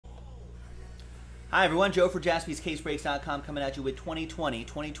Hi everyone, Joe for JaspysCaseBreaks.com coming at you with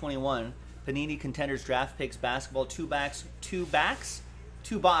 2020-2021 Panini Contenders Draft Picks Basketball two box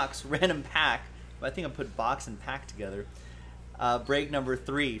random pack. I think I put box and pack together. Break number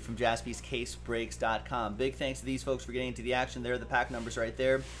 3 from JaspysCaseBreaks.com. Big thanks to these folks for getting into the action. There are the pack numbers right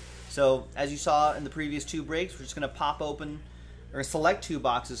there. So as you saw in the previous 2 breaks, we're just going to pop open or select 2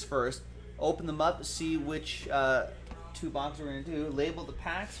 boxes first, open them up, see which 2 boxes we're going to do, label the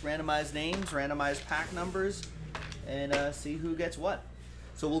packs, randomize names, randomize pack numbers, and see who gets what.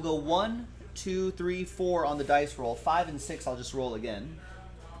 So we'll go 1, 2, 3, 4 on the dice roll. 5 and 6 I'll just roll again.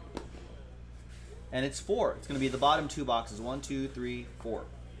 And it's 4. It's going to be the bottom 2 boxes. 1, 2, 3, 4.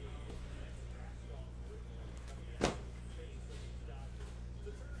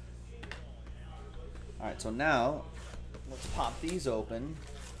 Alright, so now let's pop these open.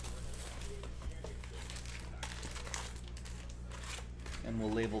 And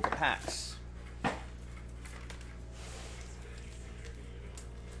we'll label the packs.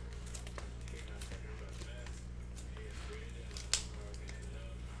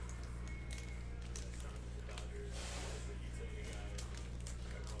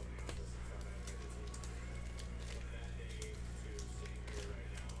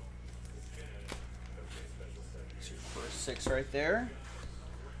 That's your first 6 right there.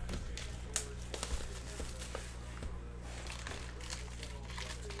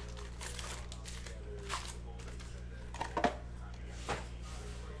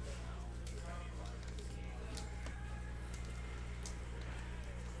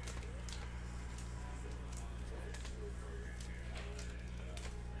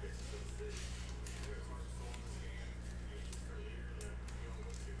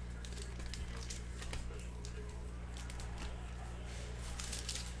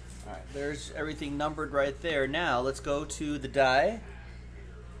 There's everything numbered right there. Now let's go to the die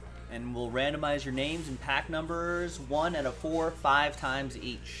and we'll randomize your names and pack numbers 1 out of 4, 5 times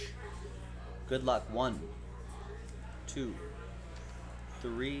each. Good luck. 1, 2,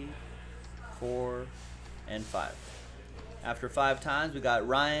 3, 4, and 5. After 5 times, we got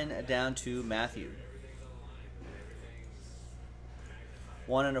Ryan down to Matthew.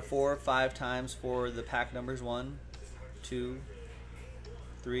 1 out of 4, 5 times for the pack numbers. 1, 2,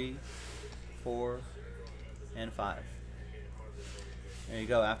 3, 4, and 5. There you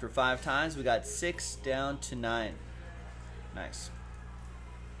go. After 5 times, we got 6 down to 9. Nice.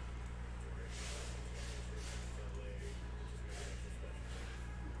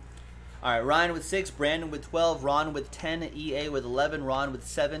 All right, Ryan with 6, Brandon with 12, Ron with 10, EA with 11, Ron with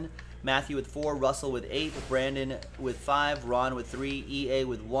 7, Matthew with 4, Russell with 8, Brandon with 5, Ron with 3, EA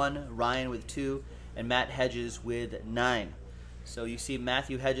with 1, Ryan with 2, and Matt Hedges with 9. So you see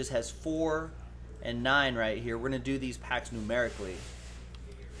Matthew Hedges has 4 and 9 right here. We're going to do these packs numerically.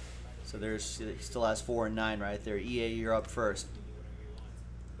 So he still has 4 and 9 right there. EA, you're up first.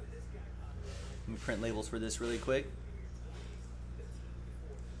 Let me print labels for this really quick.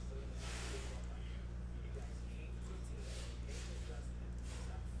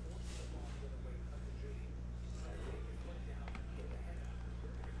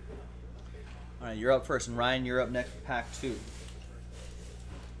 All right, you're up first, and Ryan, you're up next, pack 2.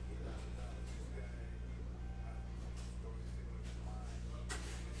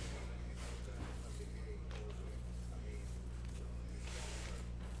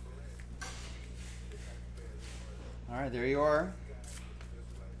 All right, there you are.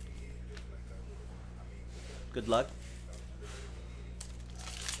 Good luck.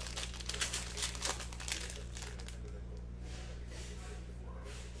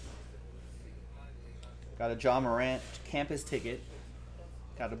 Got a John Morant campus ticket.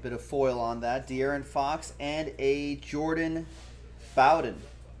 Got a bit of foil on that. De'Aaron Fox and a Jordan Bowden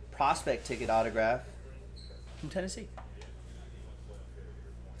prospect ticket autograph from Tennessee.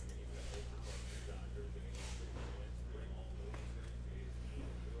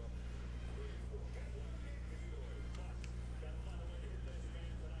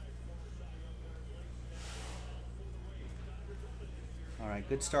 All right,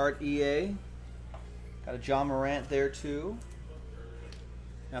 good start, EA. Got a John Morant there too.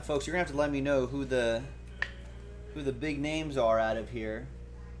 Now, folks, you're gonna have to let me know who the big names are out of here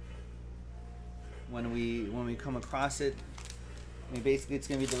when we come across it. I mean, basically, it's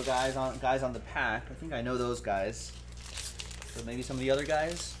gonna be the guys on the pack. I think I know those guys. So maybe some of the other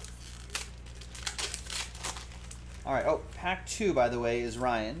guys. All right. Oh, pack 2, by the way, is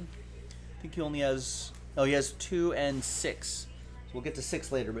Ryan. I think he only has. Oh, he has 2 and 6. So we'll get to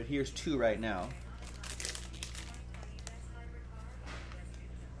 6 later, but here's 2 right now.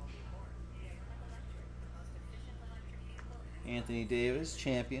 Anthony Davis,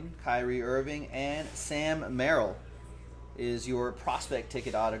 champion. Kyrie Irving, and Sam Merrill is your prospect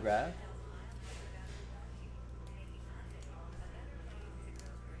ticket autograph.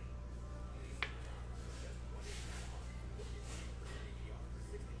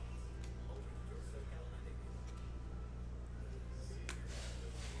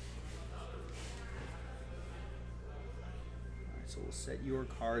 So we'll set your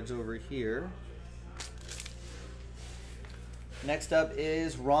cards over here. Next up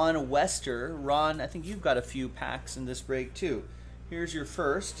is Ron Wester. Ron, I think you've got a few packs in this break too. Here's your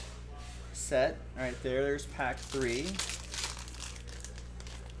first set. Right there, there's pack 3.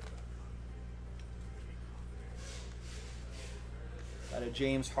 Got a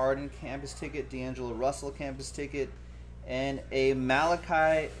James Harden campus ticket, D'Angelo Russell campus ticket, and a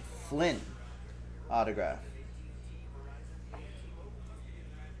Malachi Flynn autograph.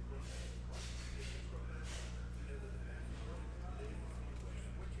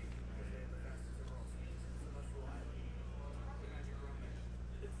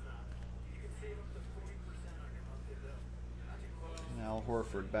 Al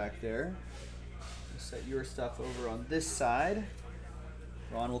Horford back there. Set your stuff over on this side.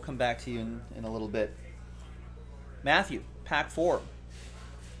 Ron, we'll come back to you in a little bit. Matthew, pack 4.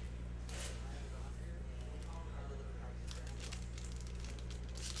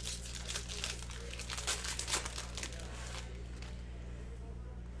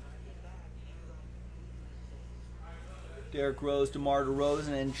 Derrick Rose, DeMar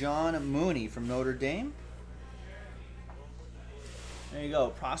DeRozan, and John Mooney from Notre Dame. There you go,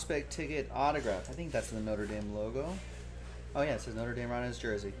 prospect ticket autograph. I think that's the Notre Dame logo. Oh yeah, it says Notre Dame on his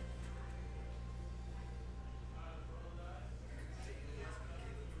jersey.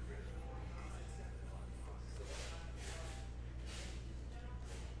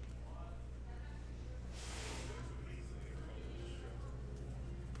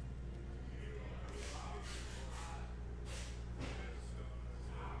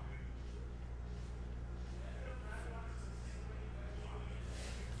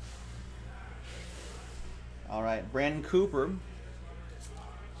 All right, Brandon Cooper.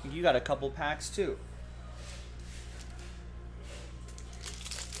 I think you got a couple packs too.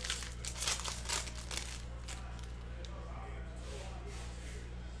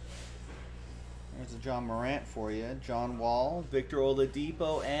 There's a John Morant for you. John Wall, Victor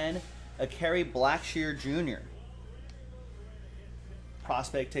Oladipo, and a Kerry Blackshear Jr.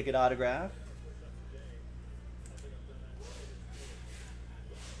 Prospect ticket autograph.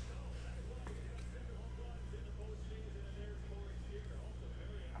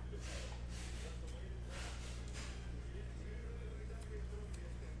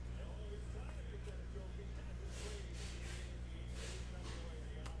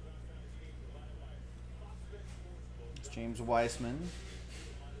 James Wiseman.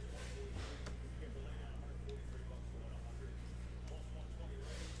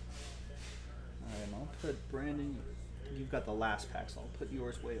 All right, I'll put Brandon, you've got the last pack, so I'll put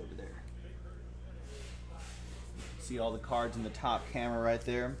yours way over there. See all the cards in the top camera right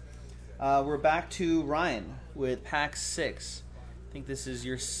there. We're back to Ryan with pack 6. I think this is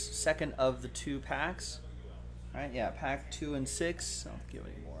your second of the 2 packs. All right, yeah, pack 2 and 6. I don't give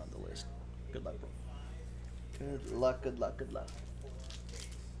any more on the list. Good luck, bro. Good luck, good luck, good luck.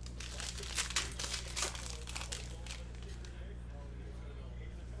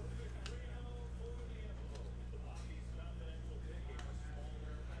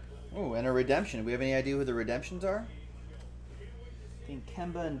 Oh, and a redemption. Do we have any idea who the redemptions are? I think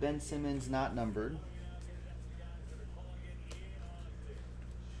Kemba and Ben Simmons not numbered.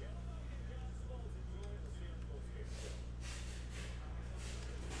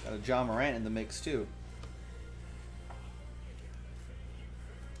 Got a John Morant in the mix too.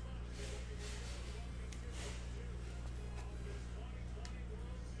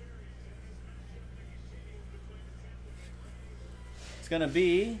 Gonna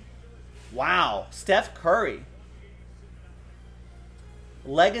be, wow, Steph Curry.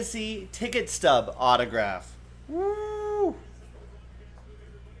 Legacy ticket stub autograph. Woo!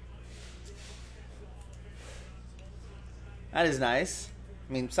 That is nice.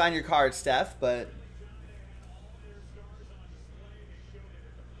 I mean, sign your card, Steph, but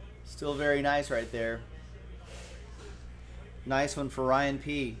still very nice right there. Nice one for Ryan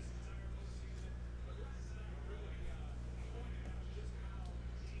P.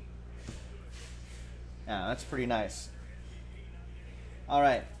 Yeah, that's pretty nice. All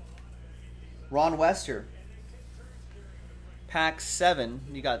right. Ron Wester. Pack 7.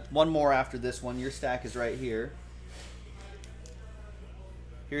 You got one more after this one. Your stack is right here.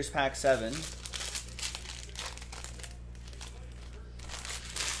 Here's pack 7.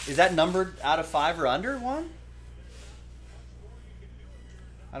 Is that numbered out of 5 or under, Juan?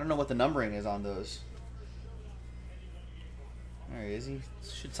 I don't know what the numbering is on those. There he is. He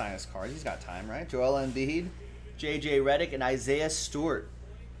should sign his cards. He's got time, right? Joel Embiid, J.J. Redick, and Isaiah Stewart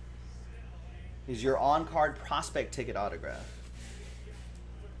is your on-card prospect ticket autograph.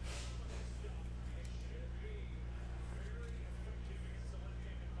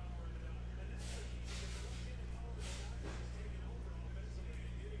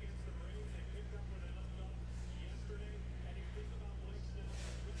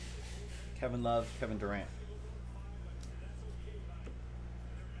 Kevin Love, Kevin Durant.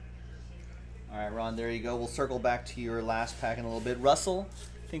 All right, Ron, there you go. We'll circle back to your last pack in a little bit. Russell,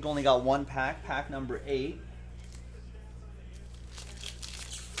 I think only got 1 pack, pack number 8.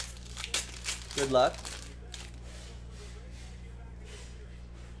 Good luck.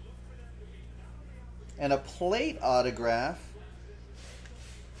 And a plate autograph.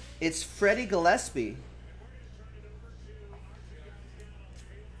 It's Freddie Gillespie.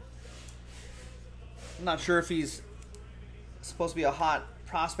 I'm not sure if he's supposed to be a hot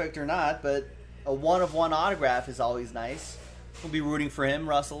prospect or not, but a 1-of-1 autograph is always nice. We'll be rooting for him,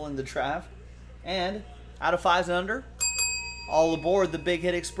 Russell, in the draft. And out of 5s and under, all aboard the Big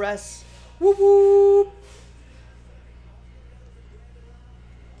Hit Express. Whoop whoop!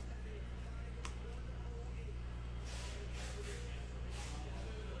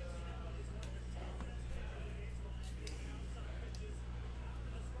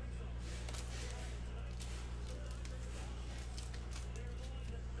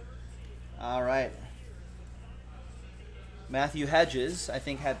 All right. Matthew Hedges, I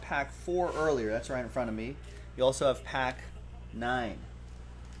think, had pack 4 earlier. That's right in front of me. You also have pack 9.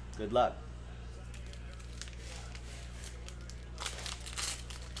 Good luck.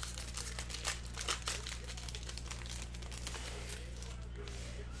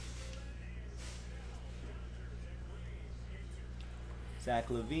 Zach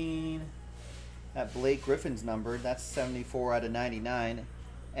LaVine. That Blake Griffin's numbered. That's 74 out of 99.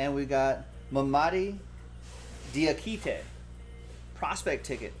 And we got Mamadi Diakite, prospect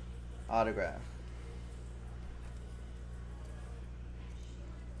ticket autograph.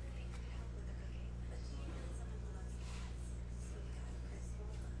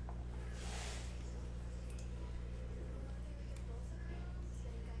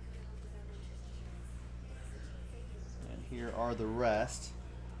 And here are the rest.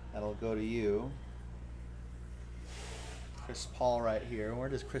 That'll go to you. Chris Paul right here. Where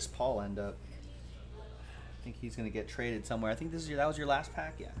does Chris Paul end up? I think he's going to get traded somewhere. I think that was your last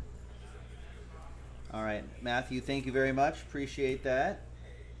pack, yeah. All right, Matthew, thank you very much. Appreciate that.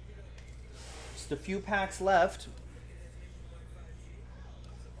 Just a few packs left.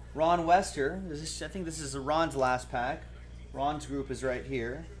 Ron Wester. I think this is Ron's last pack. Ron's group is right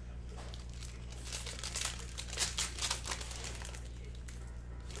here.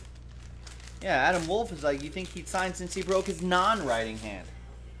 Yeah, Adam Wolf is like, you think he'd sign since he broke his non-writing hand.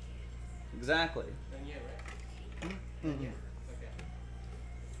 Exactly. Mm-hmm.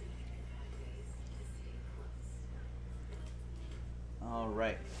 All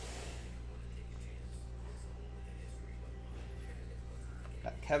right.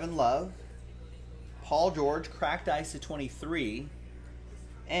 Got Kevin Love, Paul George, cracked ice to 23,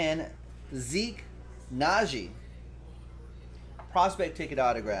 and Zeke Naji, prospect ticket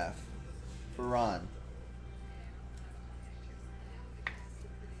autograph for Ron.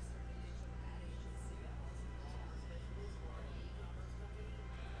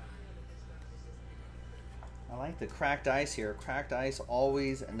 I like the cracked ice here. Cracked ice,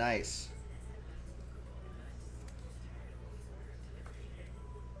 always nice.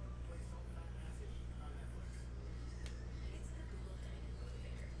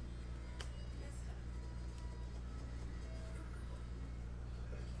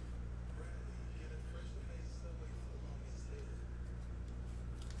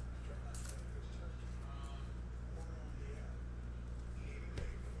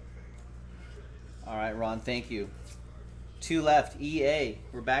 All right, Ron, thank you. 2 left. EA,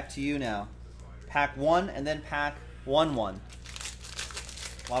 we're back to you now. Pack 1 and then pack 1-1.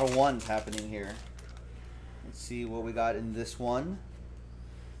 A lot of ones happening here. Let's see what we got in this one.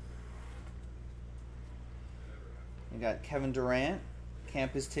 We got Kevin Durant,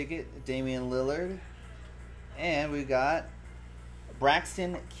 campus ticket, Damian Lillard, and we got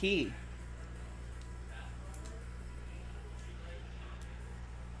Braxton Key.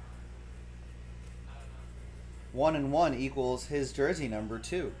 1 and 1 equals his jersey number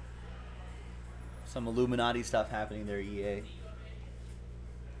 2. Some Illuminati stuff happening there, EA.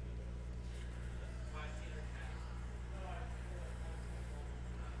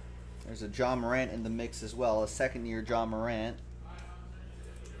 There's a John Morant in the mix as well, a second-year John Morant.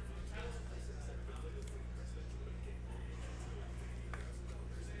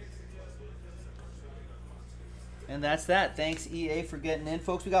 And that's that. Thanks, EA, for getting in.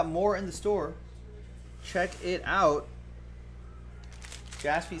 Folks, we got more in the store. Check it out.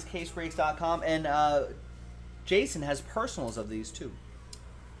 JaspysCaseBreaks.com. And Jason has personals of these, too.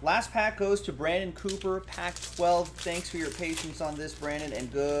 Last pack goes to Brandon Cooper, pack 12. Thanks for your patience on this, Brandon,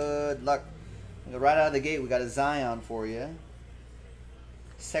 and good luck. Right out of the gate, we got a Zion for you.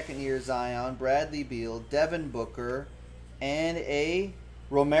 Second-year Zion, Bradley Beal, Devin Booker, and a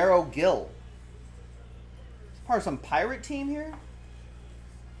Romero Gill. Part of some pirate team here.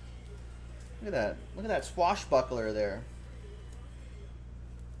 Look at that. Look at that swashbuckler there.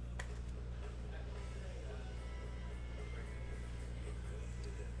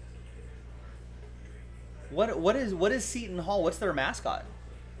 What is Seton Hall? What's their mascot?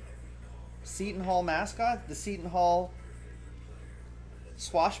 Seton Hall mascot? The Seton Hall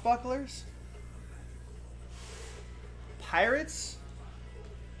Swashbucklers? Pirates?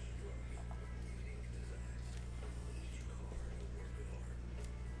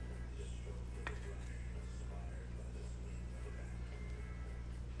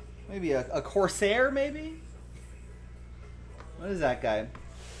 Maybe a Corsair, maybe? What is that guy?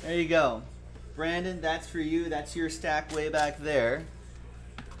 There you go. Brandon, that's for you. That's your stack way back there.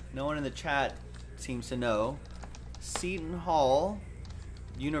 No one in the chat seems to know. Seton Hall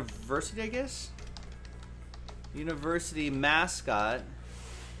University, I guess? University mascot.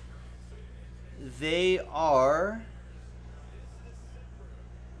 They are...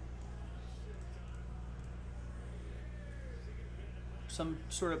 some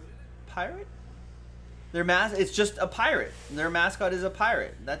sort of pirate? It's just a pirate. Their mascot is a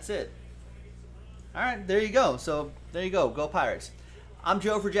pirate. That's it. All right, there you go. So there you go. Go Pirates. I'm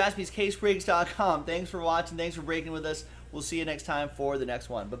Joe for JaspysCaseBreaks.com. Thanks for watching. Thanks for breaking with us. We'll see you next time for the next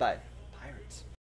one. Bye-bye.